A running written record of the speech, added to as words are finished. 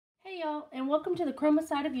Hey y'all, and welcome to the Chroma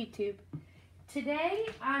side of YouTube. Today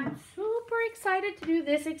I'm super excited to do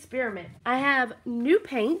this experiment. I have new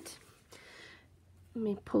paint. Let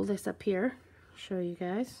me pull this up here, show you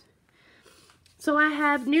guys. So I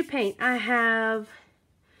have new paint. I have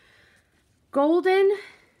golden,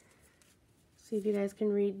 see if you guys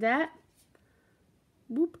can read that.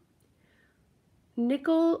 Boop.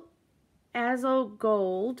 Nickel Azo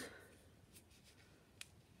Gold.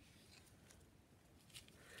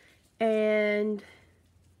 And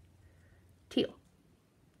teal.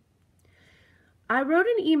 I wrote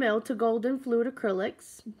an email to Golden Fluid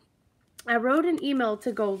Acrylics. I wrote an email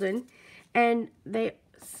to Golden, and they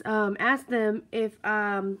asked them if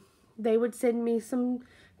they would send me some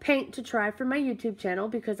paint to try for my YouTube channel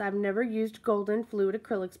because I've never used Golden Fluid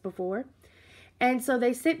Acrylics before. And so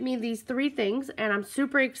they sent me these 3 things, and I'm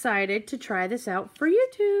super excited to try this out for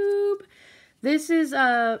YouTube. This is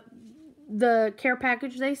the care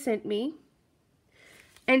package they sent me,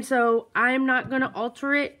 and so I'm not going to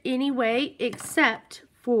alter it anyway, except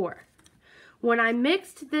for when I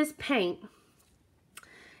mixed this paint,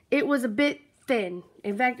 it was a bit thin.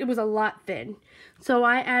 In fact, it was a lot thin, so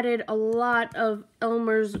I added a lot of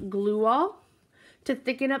Elmer's glue all to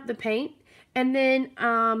thicken up the paint, and then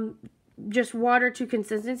just water to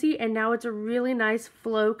consistency, and now it's a really nice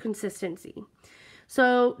flow consistency.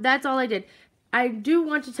 So that's all I did. I do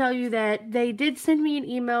want to tell you that they did send me an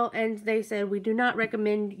email, and they said we do not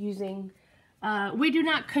recommend using, we do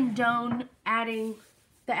not condone adding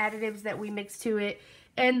the additives that we mix to it,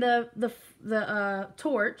 and the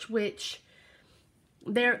torch, which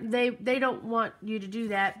they don't want you to do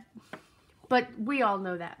that, but we all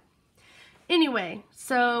know that. Anyway,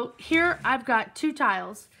 so here I've got 2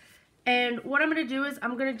 tiles, and what I'm going to do is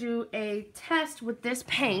I'm going to do a test with this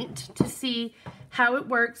paint to see how it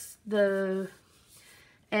works,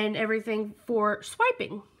 and everything for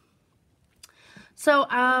swiping. So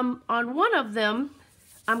on one of them,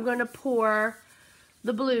 I'm going to pour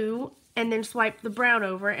the blue and then swipe the brown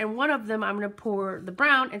over, and one of them I'm going to pour the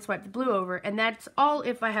brown and swipe the blue over, and that's all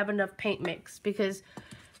if I have enough paint mix, because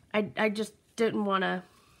I just didn't want to.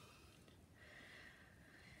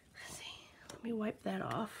 Let's see, let me wipe that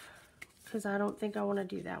off, because I don't think I want to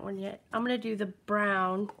do that one yet. I'm going to do the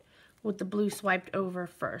brown with the blue swiped over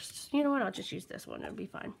first. You know what, I'll just use this one, it'll be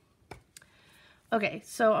fine. Okay,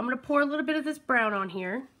 so I'm going to pour a little bit of this brown on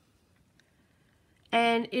here.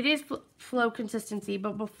 And it is flow consistency,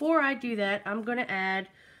 but before I do that, I'm going to add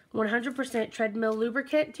 100% treadmill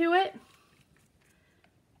lubricant to it.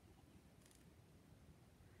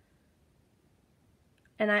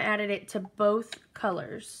 And I added it to both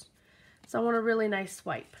colors. So I want a really nice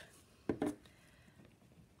swipe.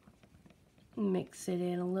 Mix it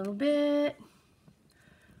in a little bit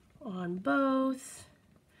on both.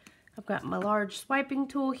 I've got my large swiping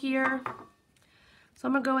tool here. So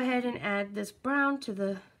I'm going to go ahead and add this brown to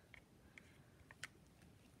the,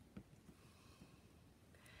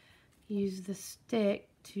 use the stick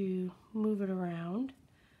to move it around.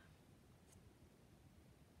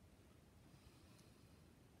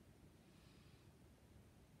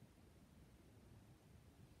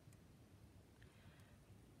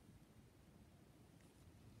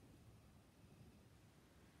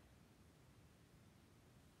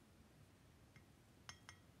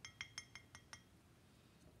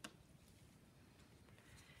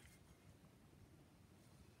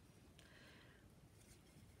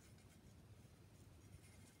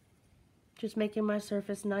 Just making my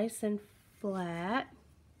surface nice and flat.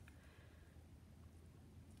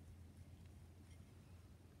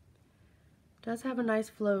 Does have a nice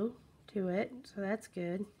flow to it, so that's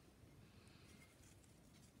good.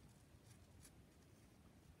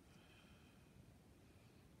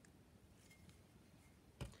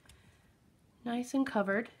 Nice and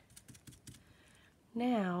covered.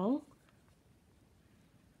 Now,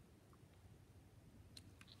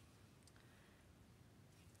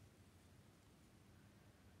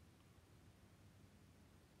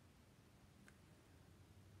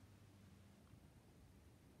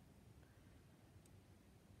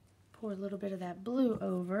 pour a little bit of that blue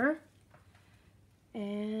over,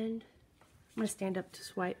 and I'm going to stand up to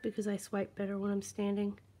swipe because I swipe better when I'm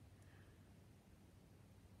standing.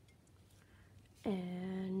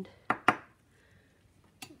 And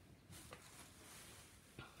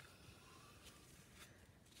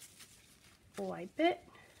wipe it.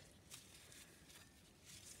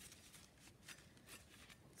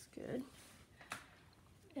 That's good.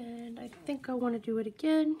 And I think I want to do it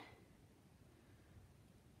again.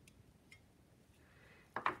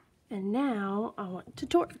 And now I want to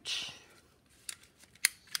torch.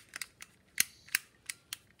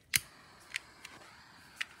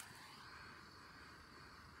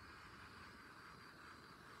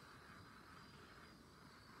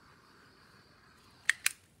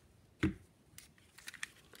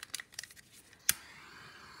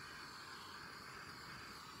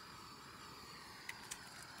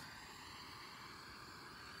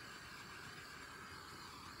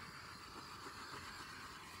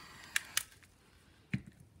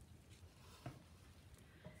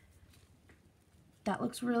 that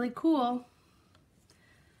looks really cool.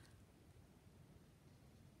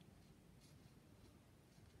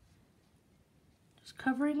 Just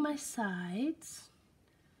covering my sides.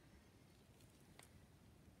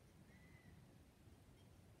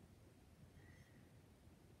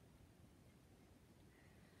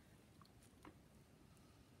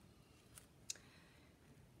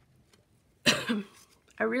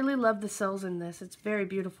 I really love the cells in this. It's very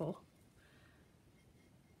beautiful.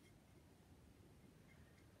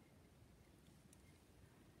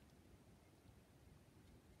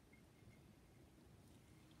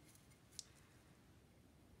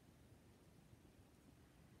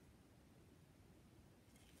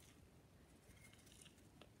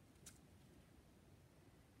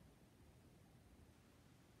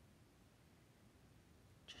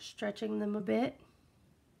 Just stretching them a bit.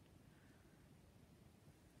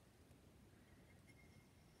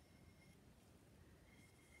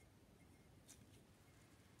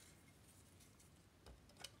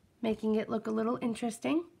 Making it look a little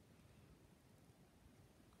interesting.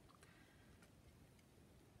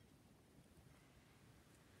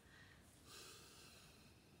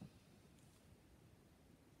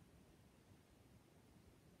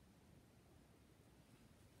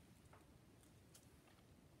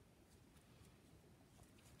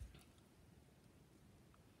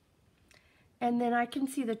 And then I can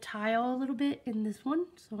see the tile a little bit in this one,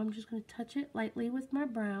 so I'm just going to touch it lightly with my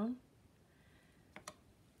brown.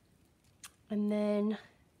 And then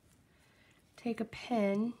take a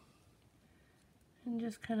pen and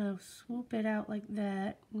just kind of swoop it out like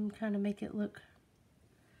that and kind of make it look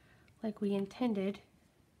like we intended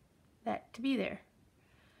that to be there.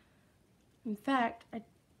 In fact, I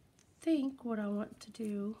think what I want to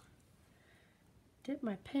do, dip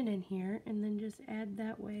my pen in here and then just add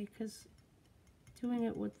that way, because doing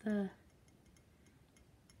it with the,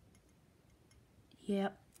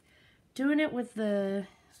 doing it with the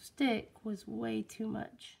stick was way too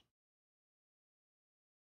much.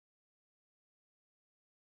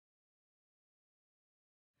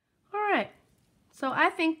 Alright, so I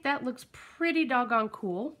think that looks pretty doggone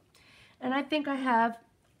cool, and I think I have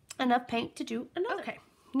enough paint to do another. Okay,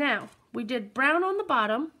 now we did brown on the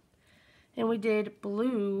bottom and we did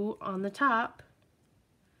blue on the top.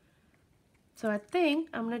 So I think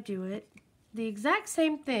I'm going to do it the exact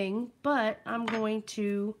same thing, but I'm going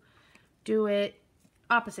to do it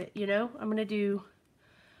opposite, you know? I'm going to do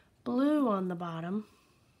blue on the bottom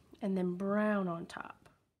and then brown on top.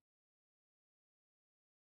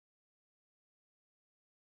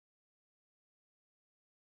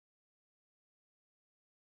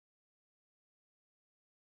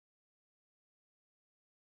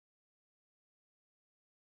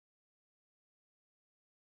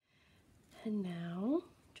 And now,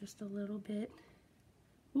 just a little bit.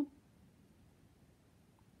 Oop.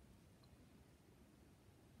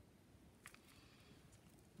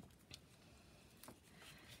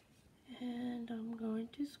 And I'm going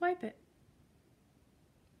to swipe it.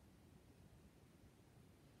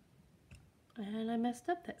 And I messed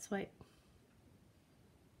up that swipe.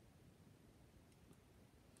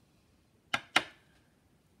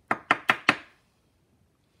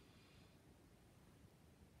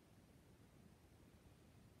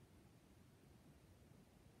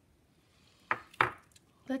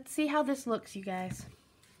 Let's see how this looks, you guys.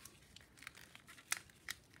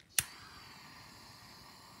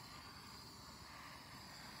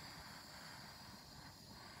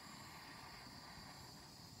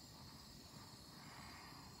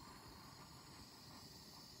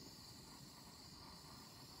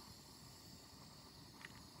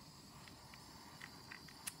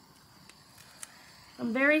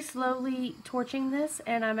 I'm very slowly torching this,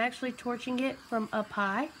 and I'm actually torching it from up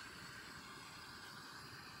high.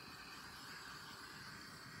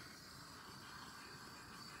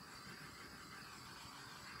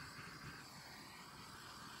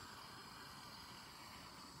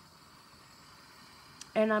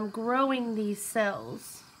 And I'm growing these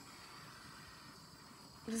cells.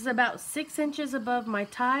 This is about 6 inches above my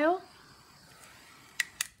tile.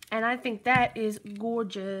 And I think that is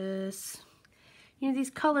gorgeous. You know,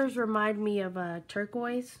 these colors remind me of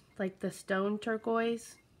turquoise, like the stone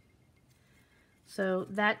turquoise. So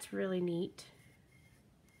that's really neat.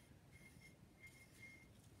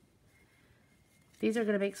 These are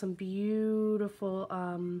going to make some beautiful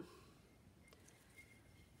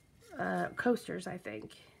coasters, I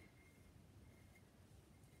think.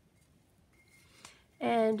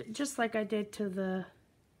 And just like I did to the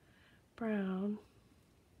brown,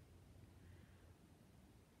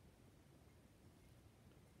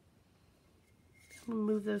 I'm going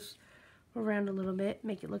to move this around a little bit,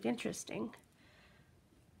 make it look interesting.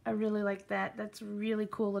 I really like that. That's really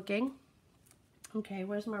cool looking. Okay,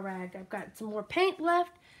 where's my rag? I've got some more paint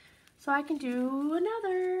left, so I can do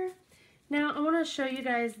another. Now, I want to show you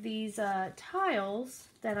guys these tiles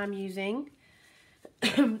that I'm using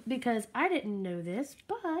because I didn't know this,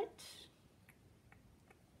 but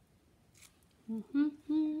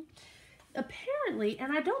apparently,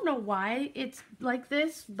 and I don't know why it's like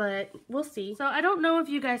this, but we'll see. So I don't know if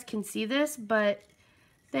you guys can see this, but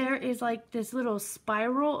there is like this little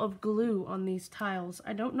spiral of glue on these tiles.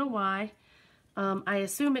 I don't know why. I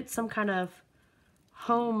assume it's some kind of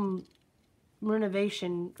home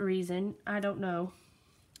renovation reason. I don't know.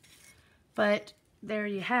 But there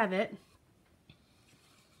you have it.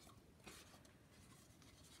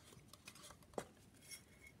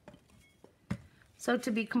 So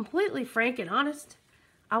to be completely frank and honest,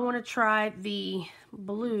 I want to try the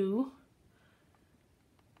blue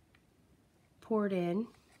poured in.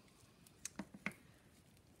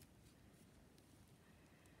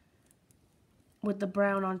 With the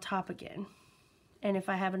brown on top again. And if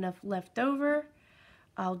I have enough left over,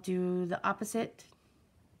 I'll do the opposite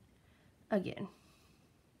again.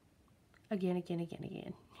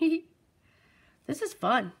 Again. This is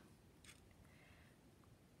fun.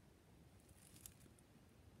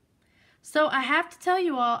 So I have to tell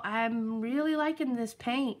you all, I'm really liking this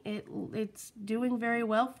paint. It's doing very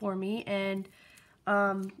well for me, and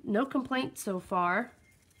no complaints so far.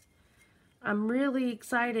 I'm really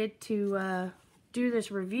excited to do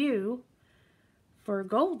this review for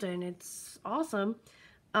Golden. It's awesome.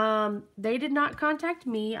 They did not contact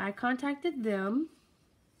me. I contacted them.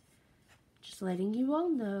 Just letting you all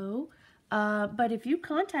know. But if you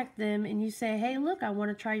contact them and you say, hey, look, I want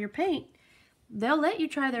to try your paint, they'll let you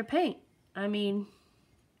try their paint. I mean,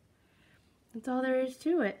 that's all there is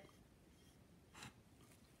to it.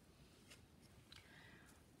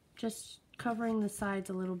 Just covering the sides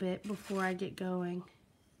a little bit before I get going.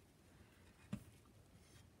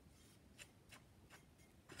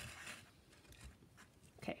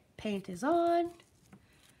 Okay, paint is on.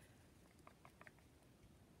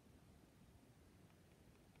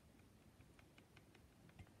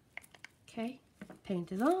 Okay,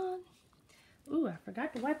 paint is on. Ooh, I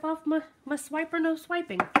forgot to wipe off my swiper, no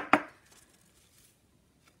swiping.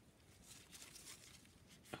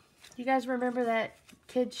 You guys remember that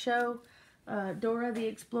kids show, Dora the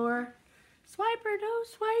Explorer? Swiper, no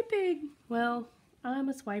swiping. Well, I'm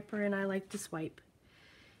a swiper and I like to swipe.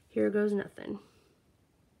 Here goes nothing.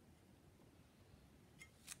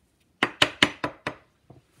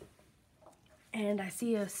 And I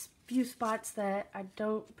see a few spots that I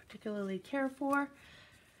don't particularly care for.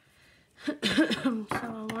 So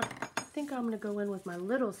I think I'm going to go in with my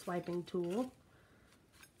little swiping tool.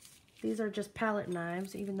 These are just palette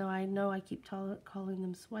knives, even though I know I keep calling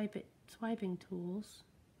them swiping tools.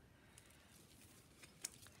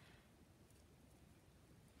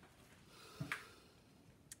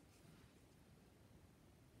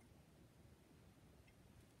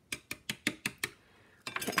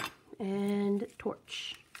 Okay, and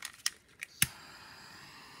torch.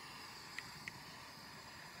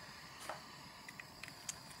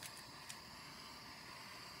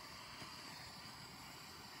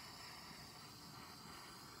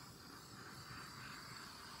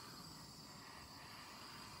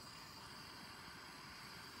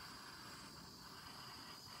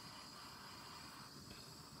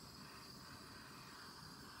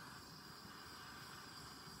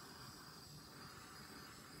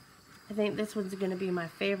 I think this one's going to be my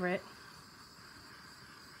favorite.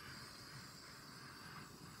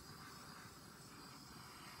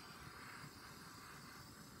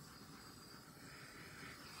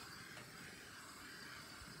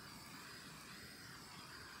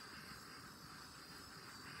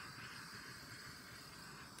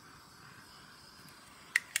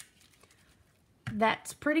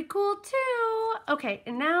 That's pretty cool too. Okay,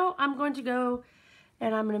 and now I'm going to go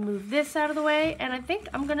and I'm going to move this out of the way, and I think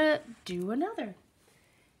I'm going to do another.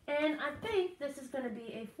 And I think this is going to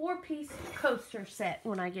be a 4-piece coaster set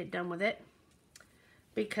when I get done with it,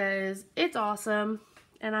 because it's awesome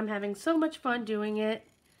and I'm having so much fun doing it.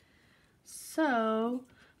 So,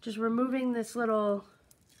 just removing this little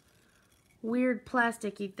weird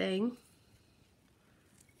plasticky thing.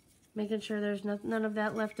 Making sure there's none of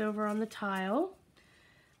that left over on the tile.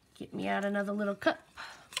 Get me out another little cup.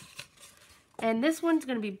 And this one's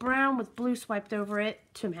going to be brown with blue swiped over it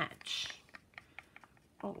to match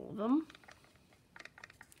all of them.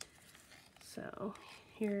 So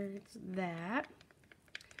here's that.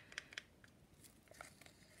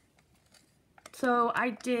 So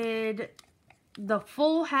I did the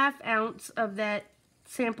full 1/2 ounce of that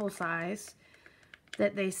sample size.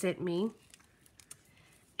 that they sent me.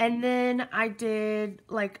 And then I did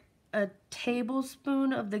like a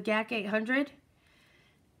tablespoon of the GAC 800.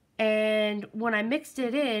 And when I mixed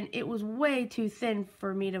it in, it was way too thin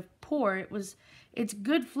for me to pour. It's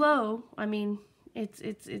good flow. I mean,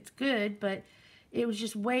 it's good, but it was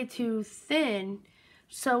just way too thin.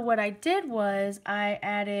 So what I did was I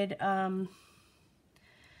added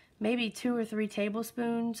maybe 2 or 3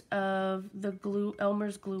 tablespoons of the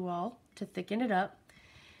Elmer's glue all to thicken it up.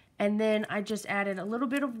 And then I just added a little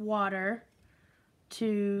bit of water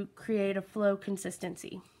to create a flow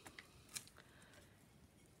consistency.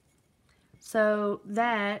 So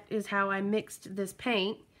that is how I mixed this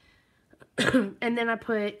paint. And then I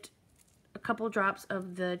put a couple drops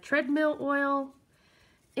of the treadmill oil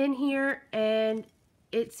in here, and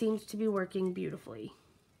it seems to be working beautifully.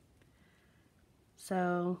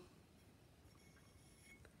 So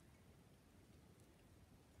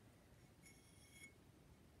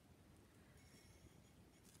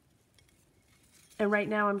and right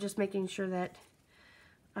now I'm just making sure that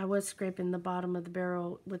I was scraping the bottom of the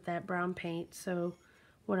barrel with that brown paint. So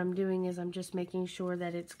what I'm doing is I'm just making sure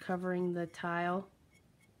that it's covering the tile.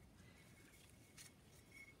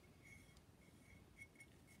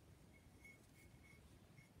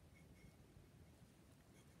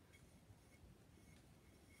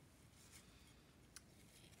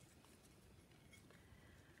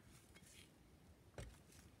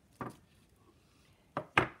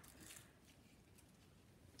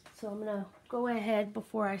 So I'm going to go ahead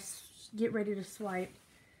before I get ready to swipe,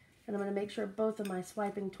 and I'm going to make sure both of my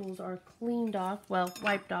swiping tools are cleaned off, well,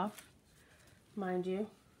 wiped off, mind you,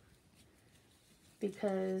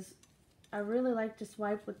 because I really like to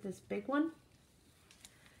swipe with this big one.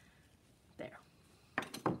 There.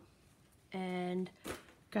 And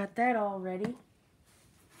got that all ready.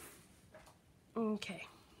 Okay.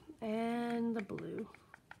 And the blue.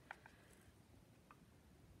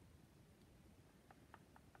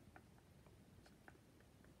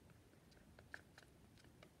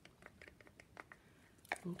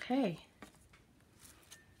 Okay.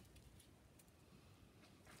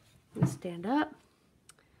 Let's stand up.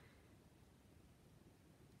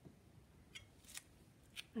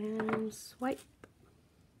 And swipe.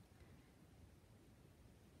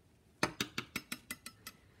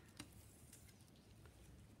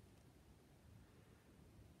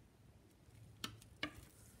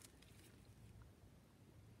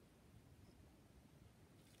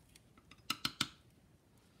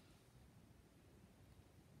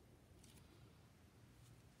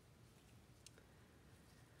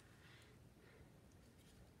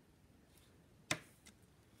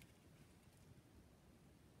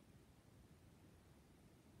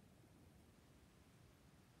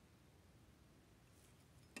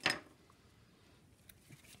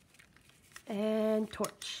 And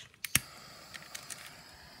torch.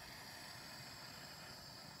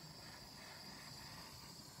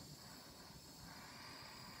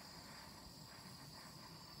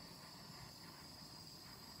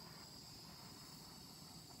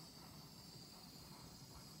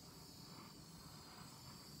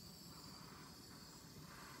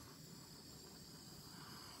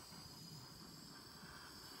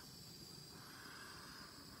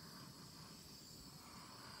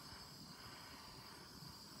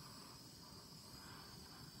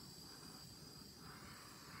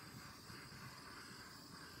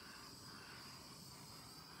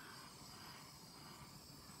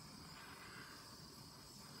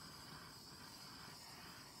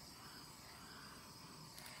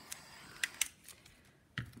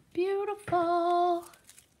 Beautiful.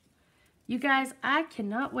 You guys, I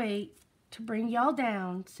cannot wait to bring y'all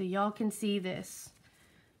down so y'all can see this.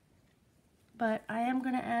 But I am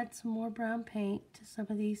going to add some more brown paint to some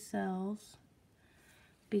of these cells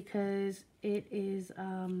because it is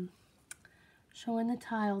showing the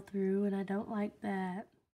tile through, and I don't like that.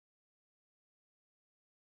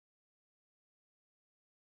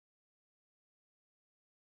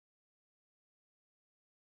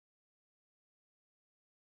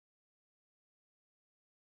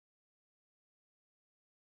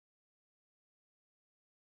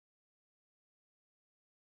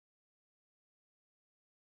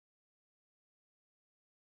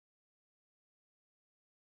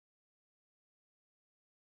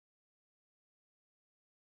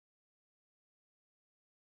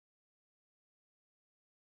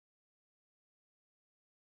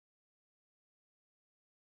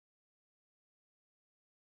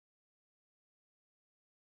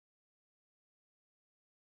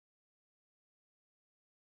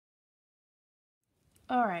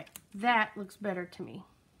 All right, that looks better to me.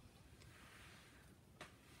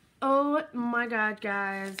 Oh my god,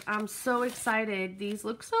 guys. I'm so excited. These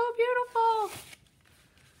look so beautiful.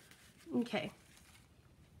 Okay.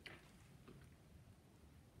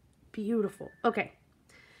 Beautiful. Okay.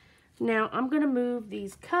 Now I'm going to move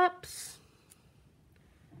these cups.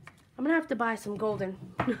 I'm going to have to buy some golden.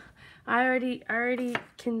 I already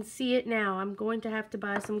can see it now. I'm going to have to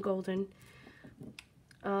buy some golden.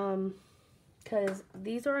 Because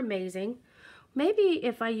these are amazing. Maybe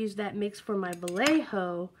if I use that mix for my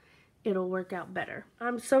Vallejo, it'll work out better.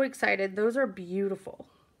 I'm so excited. Those are beautiful.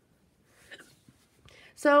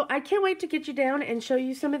 So I can't wait to get you down and show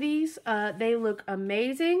you some of these. They look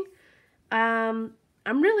amazing. I'm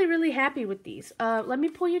really happy with these. Let me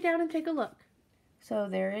pull you down and take a look. So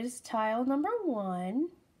there is tile number 1.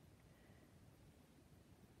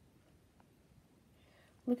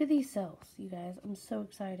 Look at these cells, you guys. I'm so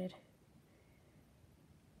excited.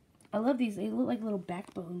 I love these. They look like little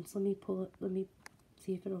backbones. Let me pull it. Let me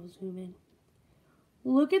see if it'll zoom in.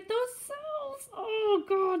 Look at those cells. Oh,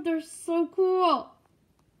 God, they're so cool.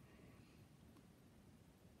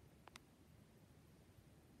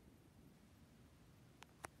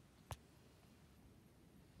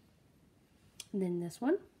 And then this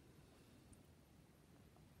one.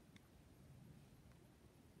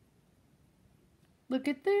 Look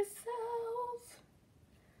at these cells.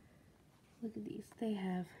 Look at these. They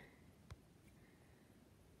have...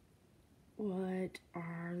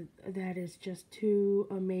 that is just too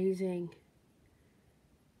amazing.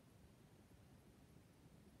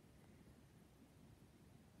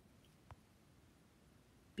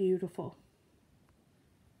 Beautiful.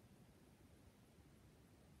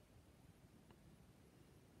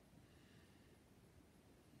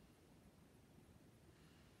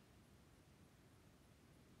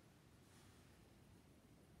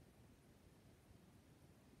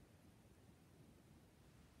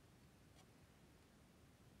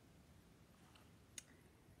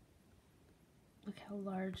 Look how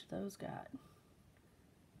large those got.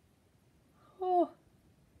 Oh.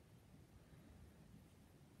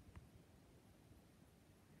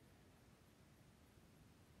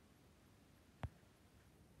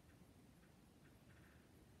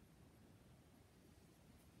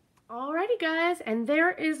 Alrighty guys, and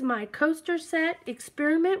there is my coaster set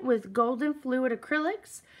experiment with golden fluid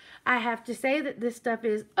acrylics. I have to say that this stuff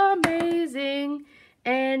is amazing,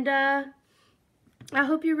 and I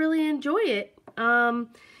hope you really enjoy it.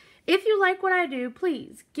 If you like what I do,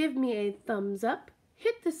 please give me a thumbs up,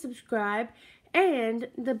 hit the subscribe, and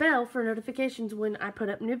the bell for notifications when I put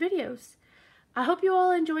up new videos. I hope you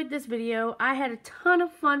all enjoyed this video. I had a ton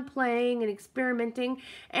of fun playing and experimenting,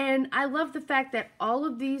 and I love the fact that all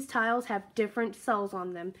of these tiles have different cells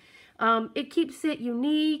on them. It keeps it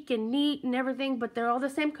unique and neat and everything, but they're all the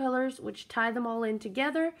same colors, which tie them all in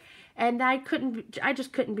together, and I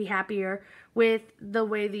just couldn't be happier with the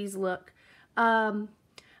way these look.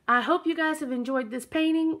 I hope you guys have enjoyed this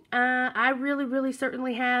painting. I really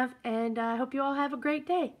certainly have, and I hope you all have a great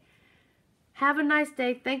day. Have a nice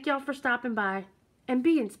day. Thank y'all for stopping by. And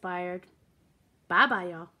be inspired. Bye-bye,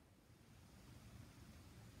 y'all.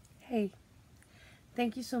 Hey,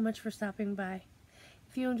 thank you so much for stopping by.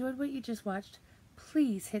 If you enjoyed what you just watched,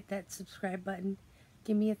 please hit that subscribe button.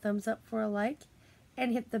 Give me a thumbs up for a like.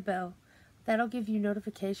 And hit the bell. That'll give you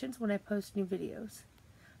notifications when I post new videos.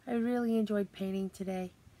 I really enjoyed painting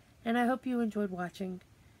today. And I hope you enjoyed watching.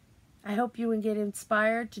 I hope you get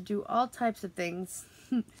inspired to do all types of things.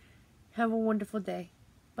 Have a wonderful day.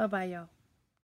 Bye-bye, y'all.